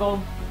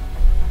arrival.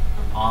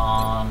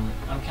 I'm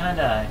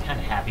kinda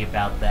happy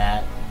about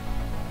that.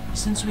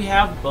 Since we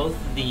have both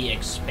the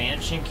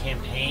expansion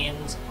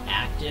campaigns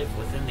active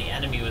within the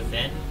Enemy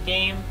Within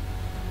game,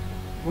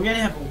 we're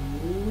gonna have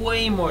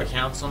way more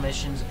council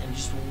missions and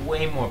just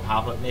way more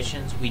pop-up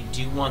missions. We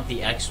do want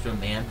the extra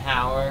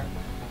manpower.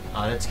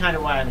 That's kind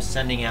of why I'm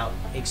sending out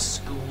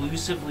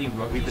exclusively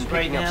rookies. We've been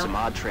right picking now. up some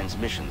odd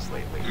transmissions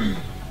lately.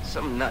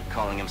 Some nut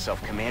calling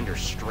himself Commander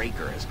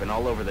Straker has been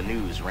all over the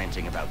news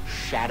ranting about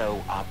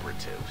shadow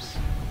operatives.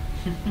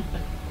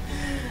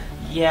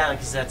 Yeah,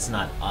 because that's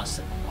not us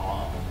at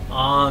all.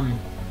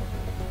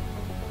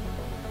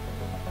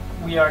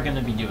 We are going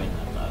to be doing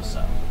that though,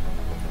 so.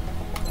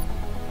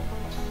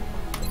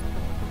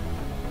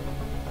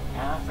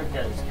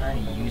 Africa is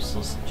kind of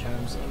useless in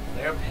terms of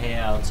their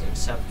payouts,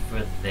 except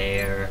for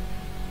their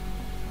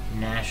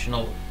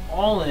national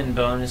all-in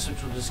bonus,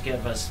 which will just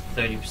give us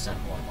 30%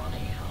 more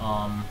money.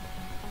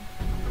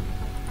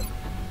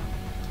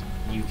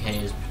 UK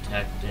is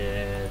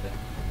protected.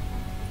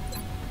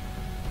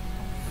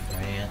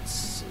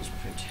 France is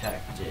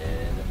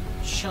protected.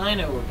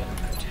 China we're going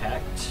to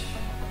protect,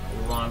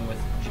 along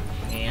with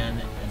Japan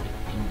and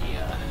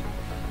India.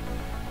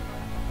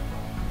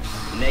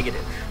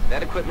 Negative.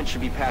 That equipment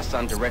should be passed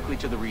on directly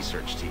to the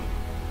research team.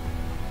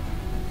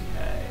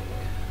 Okay.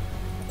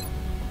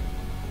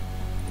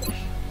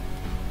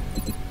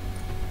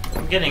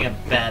 I'm getting a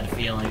bad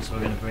feeling, so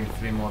we're going to bring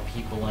 3 more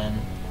people in.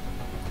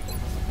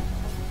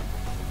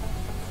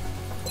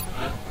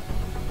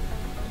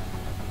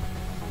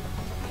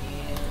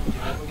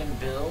 And we're going to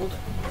build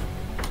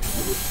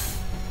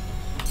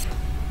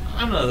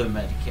another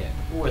medkit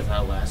with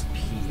our last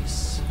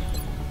piece.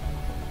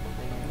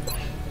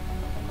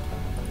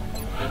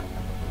 I'm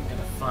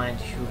gonna find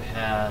who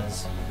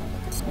has.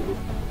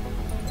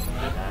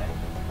 Okay.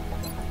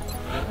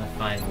 I'm gonna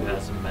find who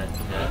has a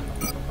medkit.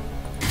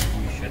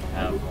 You should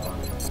have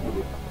one.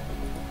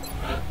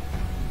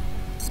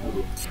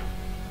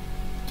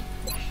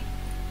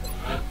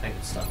 If I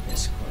can stop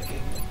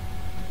misclicking.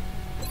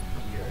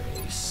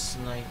 You're a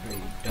sniper,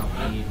 you don't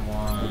need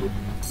one.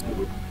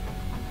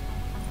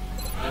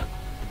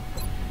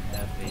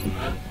 Heavy.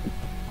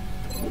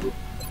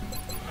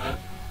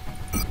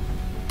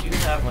 You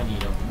have one, you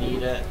don't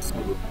need it.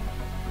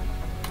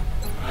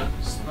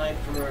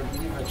 Sniper, I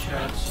believe I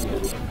checked, you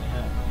don't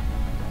have one.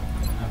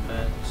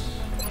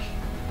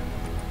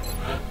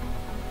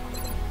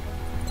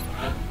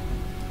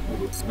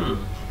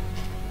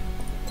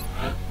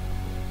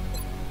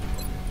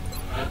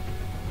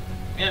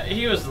 Yeah,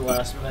 he was the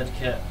last med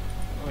kit.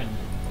 We're gonna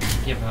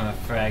give him a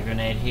frag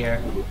grenade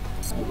here.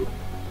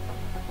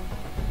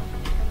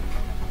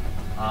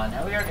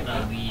 Now we are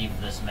gonna leave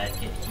this med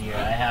kit here.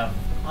 I have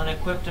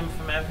unequipped him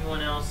from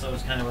everyone else. That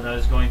was kind of what I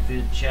was going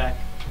through to check.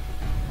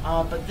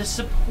 But the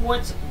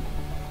support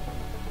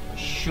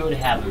should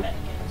have a med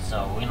kit,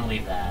 so we're gonna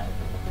leave that.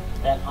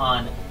 That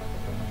on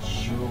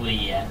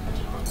Juliet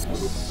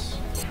Thomas.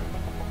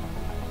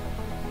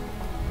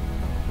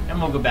 And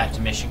we'll go back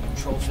to mission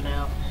control for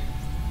now.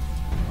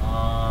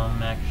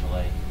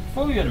 Actually,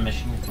 before we go to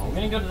mission control, we're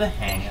gonna go to the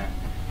hangar.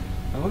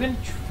 And we're gonna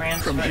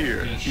transfer. From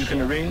here, you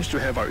can arrange to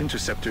have our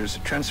interceptors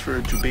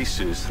transferred to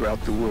bases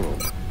throughout the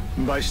world.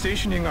 By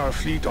stationing our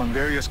fleet on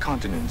various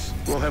continents,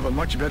 we'll have a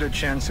much better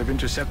chance of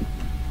intercepting.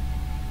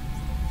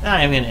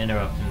 I'm gonna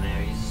interrupt him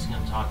there. He's just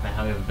gonna talk about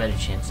how we have a better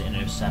chance of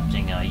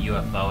intercepting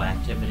UFO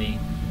activity.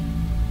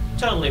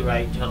 Totally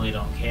right, totally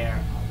don't care.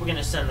 We're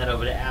gonna send that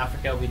over to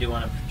Africa. We do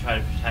want to try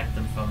to protect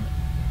them from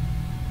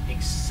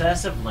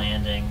excessive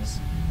landings.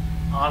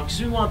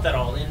 Because we want that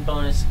all-in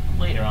bonus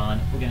later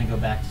on. We're gonna go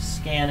back to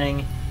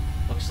scanning.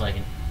 Looks like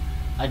in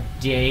a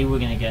day we're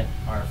gonna get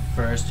our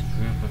first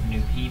group of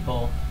new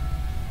people.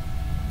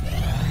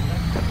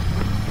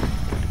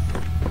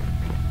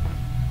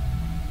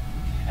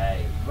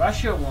 Okay,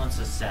 Russia wants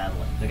a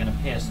satellite. They're gonna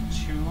pay us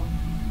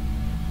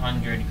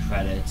 200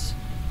 credits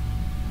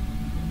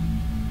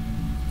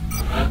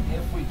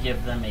if we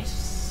give them a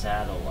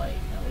satellite.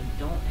 Now we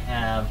don't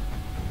have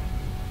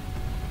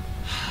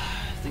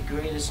the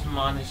greatest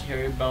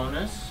monetary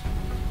bonus,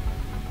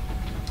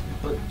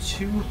 but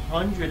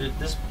 200 at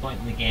this point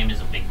in the game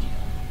is a big deal.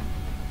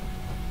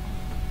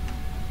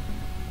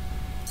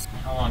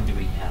 How long do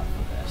we have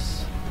for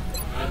this?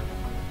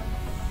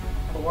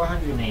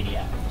 480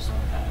 hours,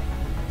 okay.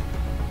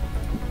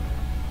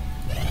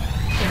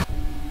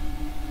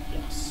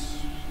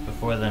 Yes.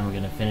 Before then we're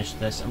gonna finish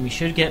this, and we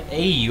should get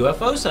a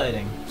UFO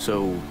sighting.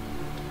 So,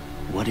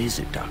 what is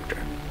it,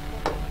 Doctor?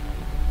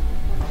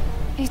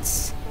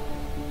 It's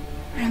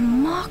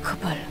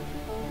remarkable.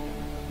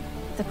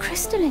 The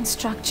crystalline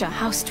structure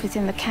housed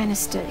within the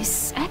canister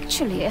is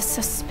actually a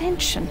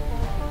suspension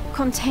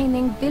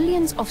containing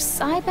billions of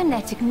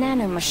cybernetic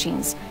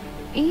nanomachines,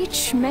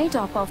 each made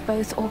up of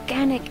both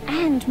organic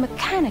and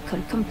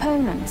mechanical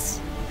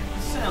components.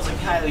 Sounds like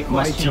highly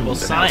My questionable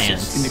team's science.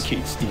 analysis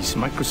indicates these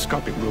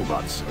microscopic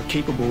robots are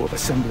capable of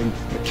assembling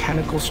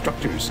mechanical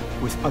structures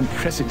with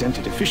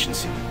unprecedented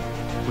efficiency.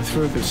 With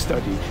further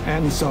study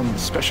and some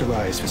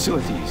specialized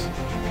facilities,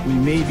 we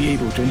may be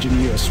able to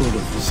engineer a sort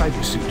of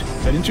cybersuit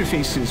that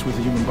interfaces with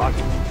the human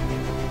body.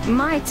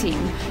 My team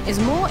is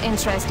more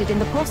interested in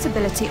the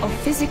possibility of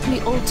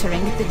physically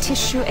altering the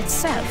tissue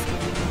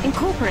itself,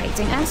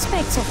 incorporating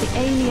aspects of the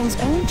alien's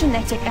own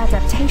genetic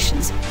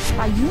adaptations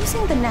by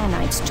using the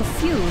nanites to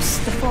fuse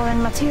the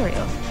foreign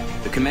material.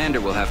 The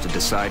commander will have to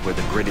decide where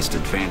the greatest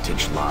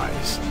advantage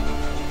lies.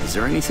 Is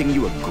there anything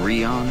you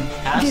agree on?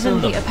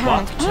 Given the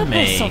apparent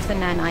purpose of the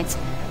nanites,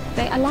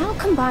 they allow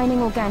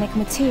combining organic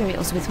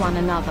materials with one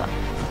another,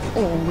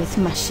 or with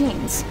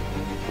machines.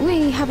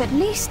 We have at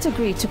least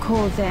agreed to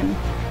call them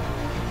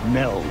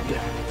Meld.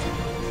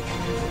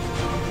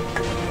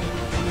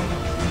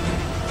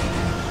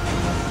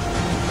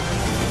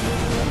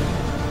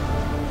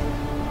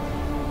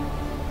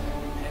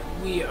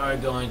 We are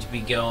going to be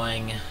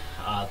going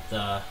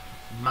the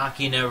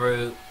Machina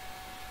route.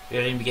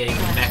 We're going to be getting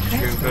mech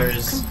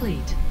troopers.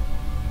 Complete.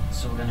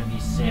 So we're going to be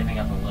saving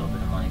up a little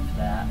bit of money for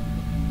that.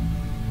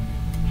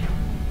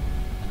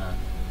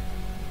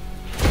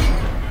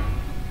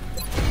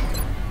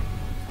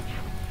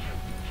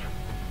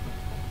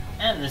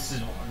 And this is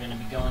what we're going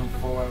to be going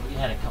for. We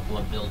had a couple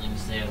of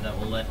buildings there that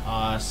will let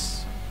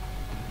us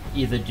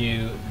either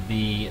do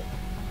the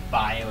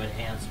bio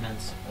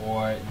enhancements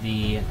or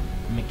the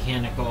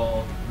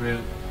mechanical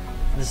route.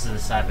 This is the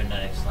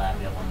cybernetics lab.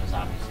 The other one was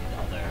obviously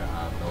the other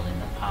building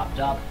that popped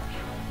up.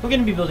 We're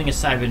going to be building a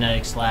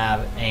cybernetics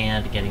lab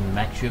and getting the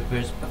mech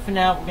troopers, but for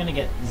now we're going to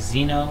get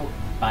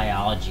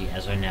xenobiology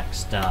as our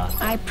next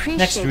I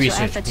appreciate your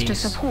efforts to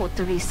support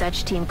the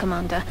research team,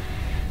 Commander.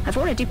 I've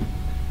already...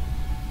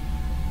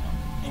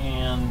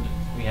 And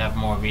we have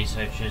more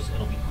researchers.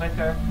 It'll be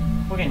quicker.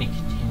 We're going to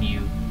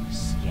continue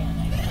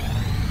scanning.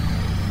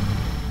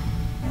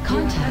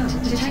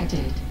 Contact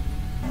detected.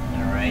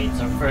 Alright, it's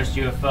our first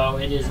UFO.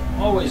 It is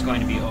always going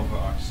to be over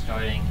our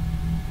starting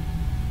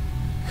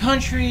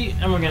country,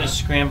 and we're going to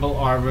scramble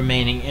our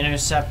remaining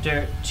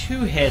interceptor.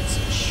 2 hits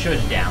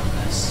should down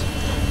this.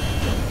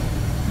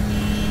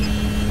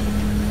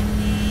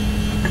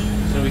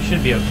 So we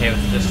should be okay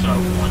with just our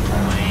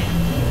 120.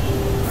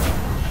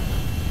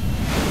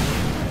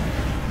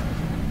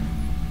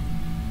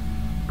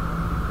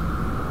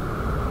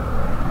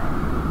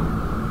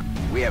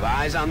 We have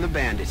eyes on the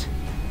bandit.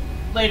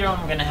 Later on,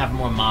 we're going to have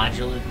more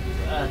modular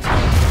the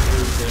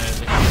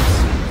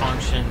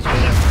functions. We're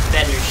going to have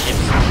better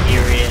ships,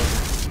 period,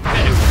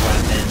 better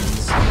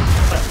weapons.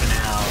 But for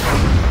now,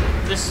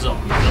 this is all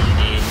we really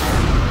need.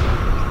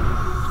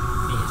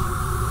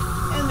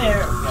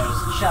 there it goes.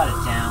 Shot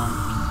it down.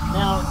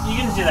 Now, you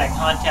can see that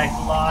contact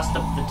lost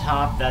up at the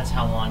top. That's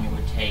how long it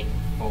would take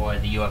for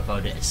the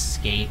UFO to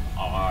escape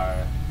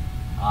our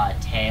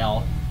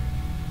tail.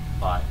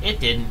 But it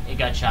didn't. It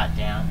got shot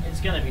down.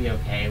 It's going to be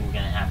okay. We're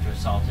going to have to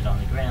assault it on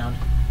the ground.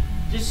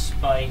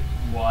 Despite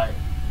what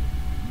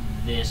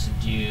this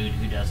dude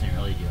who doesn't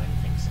really do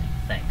anything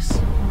thinks.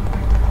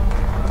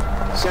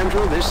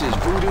 Central, this is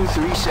Voodoo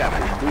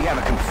 3-7. We have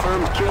a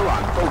confirmed kill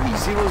on Bogey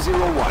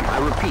 001. I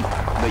repeat,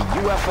 the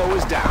UFO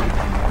is down.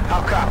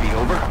 How copy,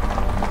 over?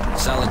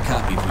 Solid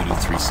copy, Voodoo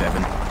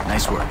 3-7.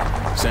 Nice work.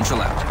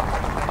 Central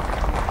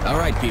out.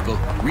 Alright, people.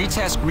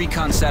 Retask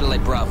Recon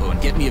Satellite Bravo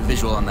and get me a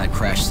visual on that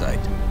crash site.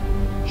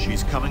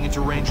 She's coming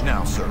into range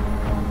now, sir.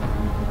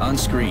 On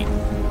screen.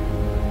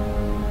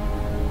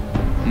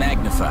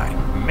 Magnify.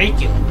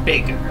 Make it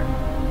bigger.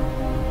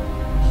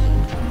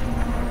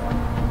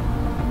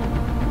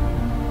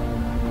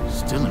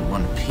 Still in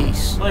one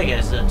piece. Like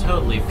I said,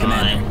 totally fine.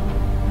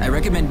 Commander, I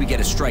recommend we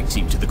get a strike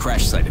team to the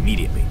crash site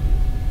immediately.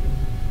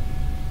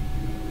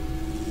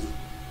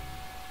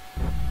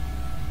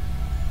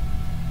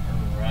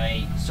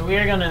 Alright, so we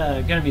are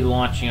gonna be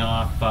launching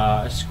off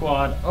a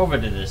squad over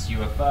to this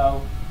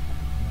UFO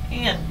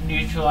and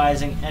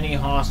neutralizing any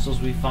hostiles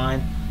we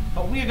find.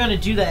 But we are going to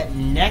do that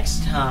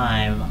next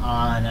time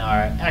on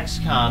our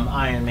XCOM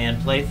Ironman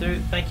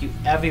playthrough. Thank you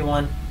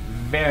everyone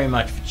very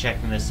much for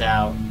checking this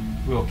out.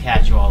 We will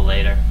catch you all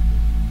later.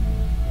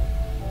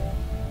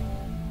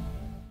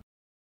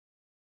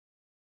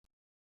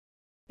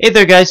 Hey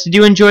there guys, did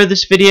you enjoy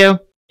this video?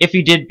 If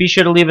you did, be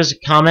sure to leave us a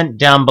comment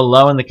down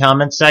below in the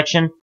comments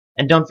section.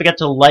 And don't forget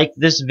to like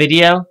this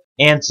video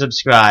and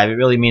subscribe. It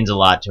really means a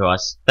lot to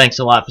us. Thanks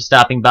a lot for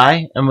stopping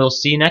by, and we'll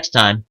see you next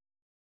time.